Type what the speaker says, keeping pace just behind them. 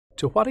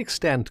to what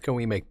extent can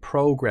we make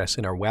progress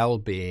in our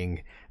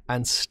well-being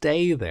and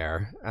stay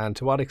there, and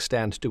to what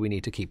extent do we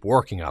need to keep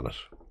working on it?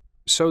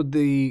 So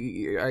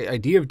the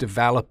idea of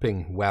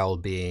developing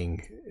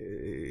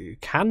well-being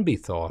can be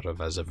thought of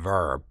as a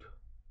verb.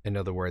 In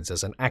other words,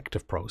 as an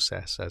active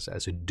process,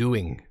 as a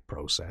doing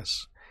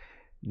process,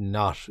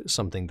 not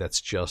something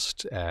that's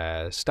just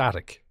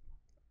static,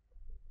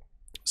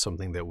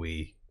 something that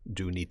we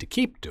do need to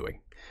keep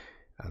doing.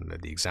 And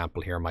the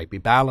example here might be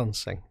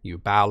balancing. You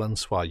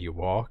balance while you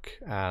walk,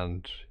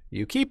 and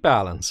you keep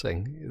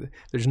balancing.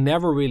 There's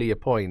never really a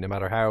point, no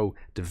matter how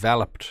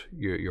developed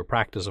your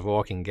practice of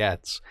walking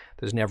gets,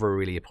 there's never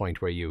really a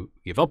point where you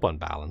give up on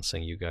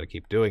balancing. You've got to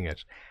keep doing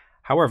it.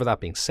 However, that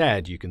being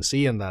said, you can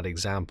see in that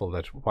example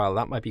that while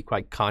that might be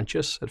quite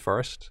conscious at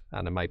first,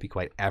 and it might be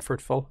quite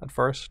effortful at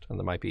first, and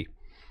there might be,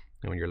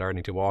 when you're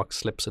learning to walk,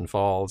 slips and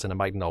falls, and it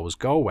mightn't always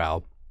go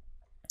well,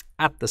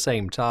 at the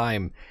same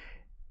time,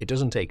 it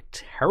doesn't take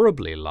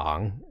terribly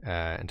long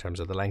in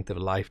terms of the length of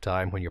a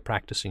lifetime when you're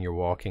practicing your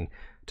walking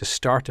to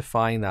start to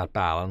find that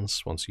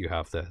balance once you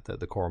have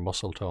the core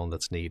muscle tone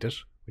that's needed,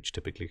 which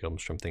typically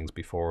comes from things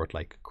before it,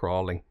 like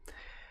crawling.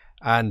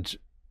 And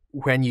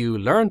when you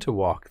learn to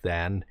walk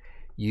then,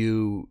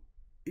 you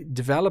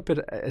develop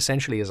it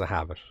essentially as a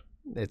habit.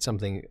 It's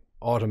something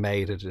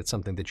automated. It's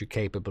something that you're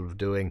capable of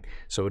doing,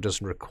 so it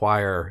doesn't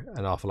require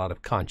an awful lot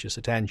of conscious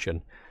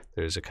attention.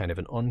 There's a kind of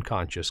an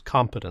unconscious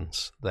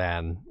competence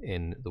then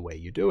in the way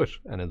you do it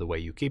and in the way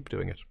you keep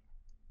doing it.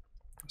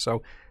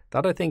 So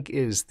that, I think,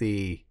 is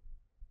the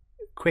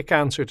quick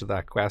answer to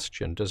that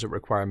question. Does it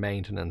require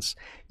maintenance?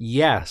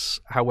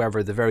 Yes.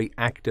 However, the very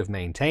act of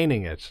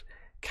maintaining it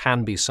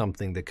can be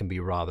something that can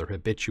be rather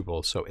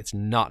habitual. So it's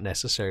not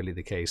necessarily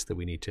the case that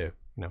we need to,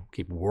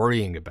 keep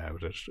worrying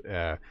about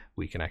it.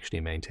 We can actually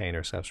maintain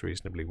ourselves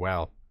reasonably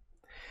well.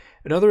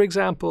 Another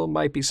example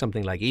might be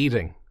something like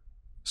eating.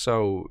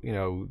 So,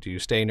 do you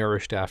stay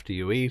nourished after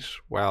you eat?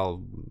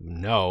 Well,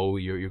 no,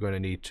 you're going to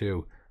need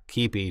to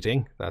keep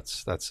eating.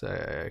 That's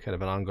a kind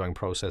of an ongoing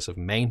process of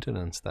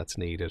maintenance that's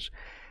needed.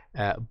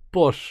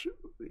 But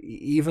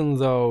even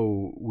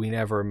though we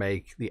never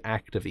make the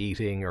act of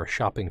eating or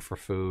shopping for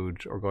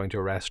food or going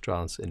to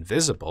restaurants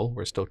invisible,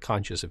 we're still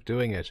conscious of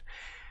doing it.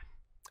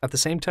 At the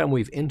same time,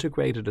 we've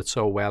integrated it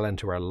so well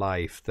into our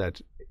life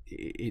that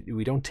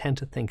we don't tend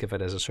to think of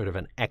it as a sort of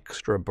an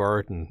extra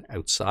burden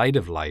outside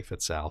of life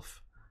itself.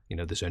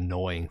 This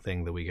annoying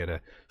thing that we got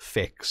to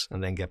fix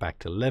and then get back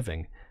to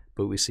living,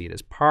 but we see it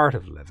as part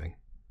of living.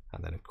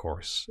 And then, of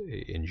course,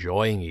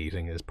 enjoying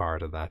eating is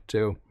part of that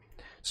too.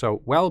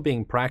 So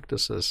well-being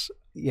practices,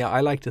 I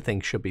like to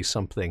think should be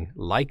something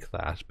like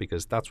that,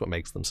 because that's what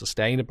makes them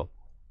sustainable.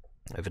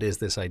 If it is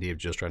this idea of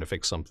just trying to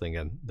fix something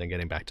and then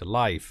getting back to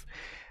life,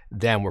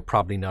 then we're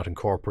probably not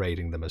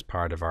incorporating them as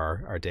part of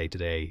our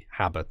day-to-day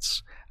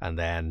habits, and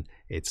then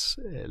it's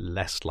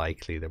less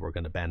likely that we're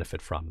going to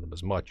benefit from them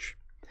as much.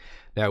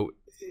 Now,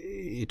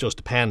 it does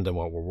depend on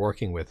what we're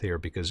working with here,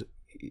 because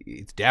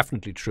it's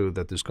definitely true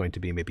that there's going to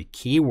be maybe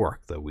key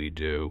work that we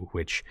do,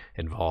 which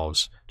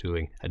involves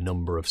doing a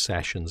number of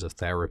sessions of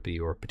therapy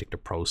or a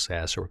particular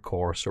process or a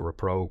course or a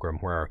program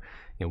where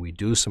we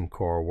do some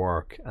core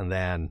work and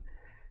then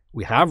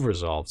we have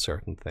resolved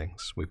certain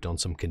things. We've done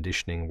some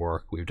conditioning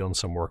work, we've done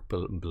some work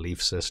building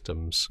belief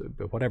systems,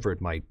 but whatever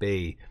it might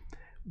be,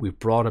 we've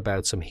brought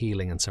about some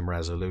healing and some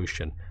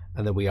resolution,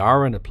 and then we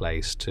are in a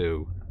place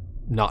to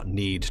not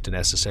need to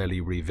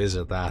necessarily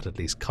revisit that, at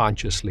least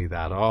consciously,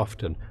 that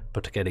often,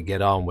 but to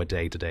get on with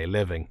day-to-day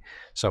living.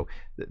 So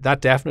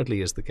that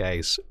definitely is the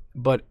case.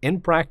 But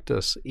in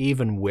practice,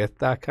 even with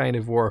that kind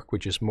of work,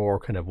 which is more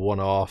kind of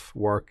one-off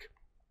work,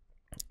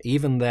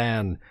 even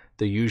then,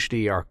 there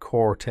usually are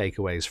core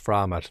takeaways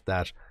from it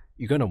that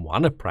you're going to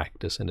want to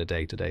practice in a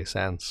day-to-day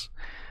sense.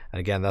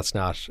 And again, that's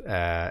not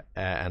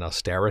an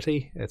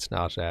austerity. It's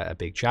not a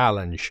big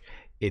challenge.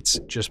 It's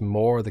just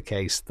more the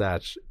case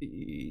that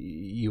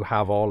you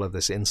have all of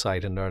this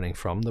insight and learning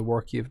from the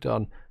work you've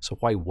done. So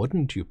why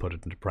wouldn't you put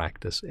it into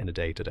practice in a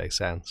day-to-day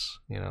sense?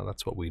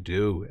 That's what we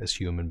do as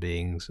human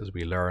beings. As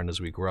we learn,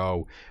 as we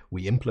grow,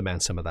 we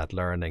implement some of that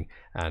learning,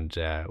 and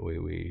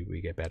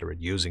we get better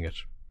at using it.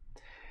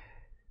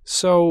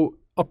 So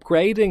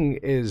upgrading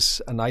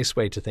is a nice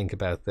way to think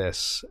about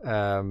this.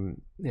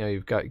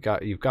 You've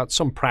got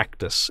some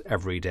practice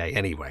every day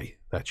anyway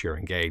that you're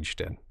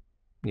engaged in.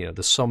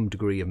 There's some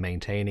degree of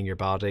maintaining your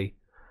body,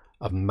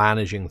 of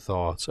managing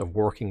thoughts, of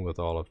working with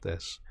all of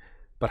this.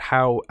 But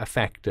how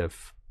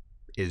effective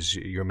is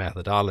your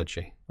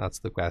methodology? That's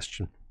the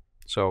question.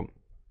 So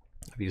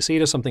if you see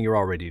it as something you're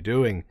already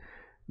doing,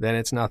 then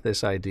it's not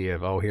this idea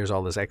of, oh, here's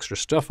all this extra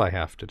stuff I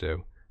have to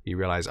do. You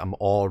realize I'm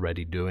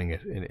already doing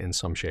it in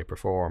some shape or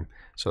form.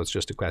 So it's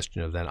just a question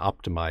of then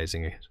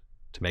optimizing it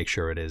to make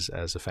sure it is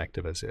as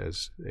effective as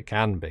it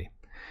can be.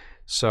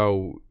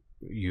 So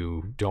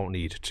you don't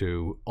need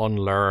to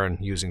unlearn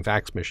using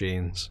fax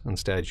machines.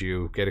 Instead,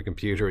 you get a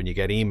computer and you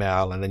get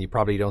email, and then you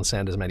probably don't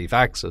send as many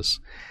faxes.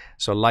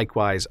 So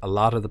likewise, a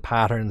lot of the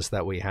patterns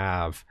that we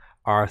have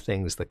are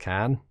things that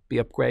can be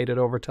upgraded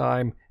over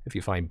time if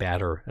you find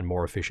better and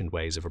more efficient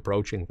ways of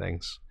approaching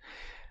things.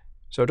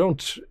 So I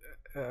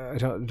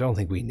don't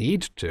think we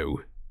need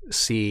to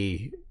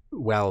see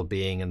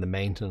well-being and the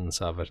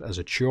maintenance of it as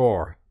a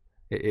chore.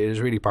 It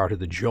is really part of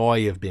the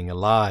joy of being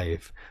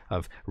alive,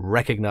 of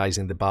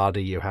recognizing the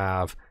body you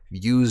have,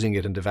 using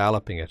it and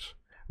developing it,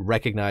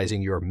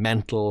 recognizing your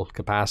mental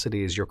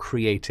capacities, your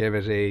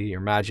creativity, your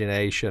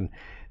imagination,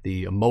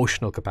 the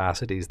emotional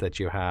capacities that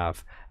you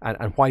have,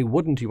 and why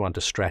wouldn't you want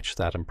to stretch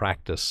that and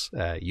practice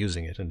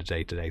using it in a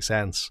day-to-day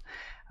sense?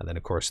 And then,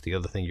 of course, the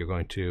other thing you're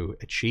going to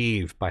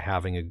achieve by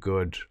having a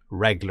good,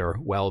 regular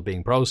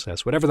well-being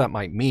process, whatever that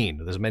might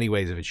mean. There's many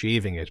ways of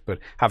achieving it, but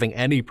having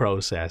any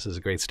process is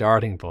a great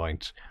starting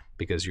point,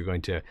 because you're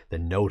going to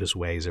then notice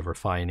ways of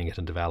refining it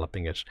and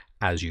developing it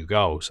as you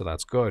go. So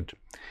that's good.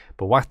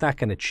 But what that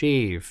can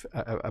achieve,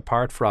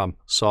 apart from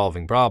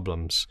solving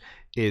problems,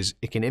 is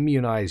it can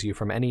immunize you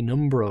from any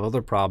number of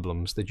other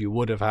problems that you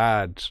would have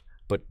had,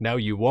 but now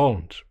you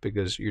won't,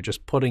 because you're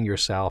just putting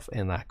yourself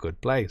in that good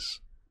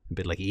place. A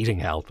bit like eating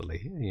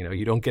healthily.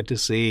 You don't get to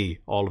see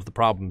all of the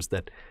problems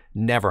that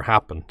never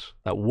happened,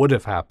 that would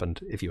have happened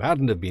if you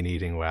hadn't have been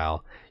eating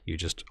well. You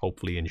just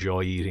hopefully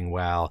enjoy eating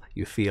well,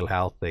 you feel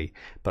healthy,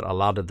 but a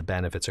lot of the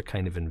benefits are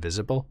kind of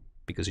invisible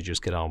because you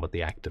just get on with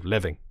the act of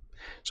living.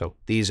 So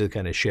these are the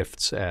kind of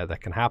shifts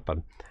that can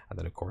happen. And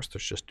then, of course,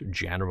 there's just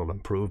general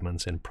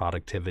improvements in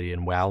productivity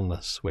and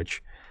wellness,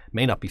 which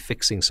may not be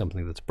fixing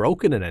something that's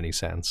broken in any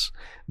sense,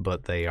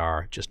 but they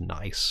are just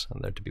nice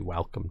and they're to be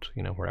welcomed,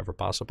 wherever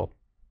possible.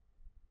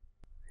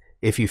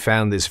 If you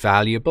found this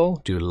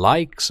valuable, do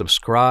like,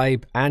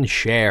 subscribe, and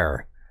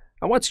share.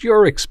 And what's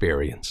your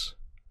experience?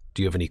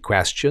 Do you have any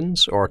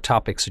questions or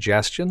topic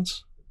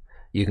suggestions?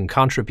 You can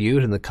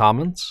contribute in the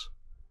comments,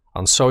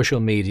 on social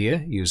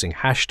media using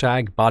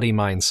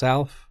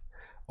 #bodymindself,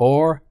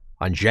 or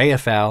on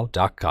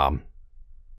jfl.com.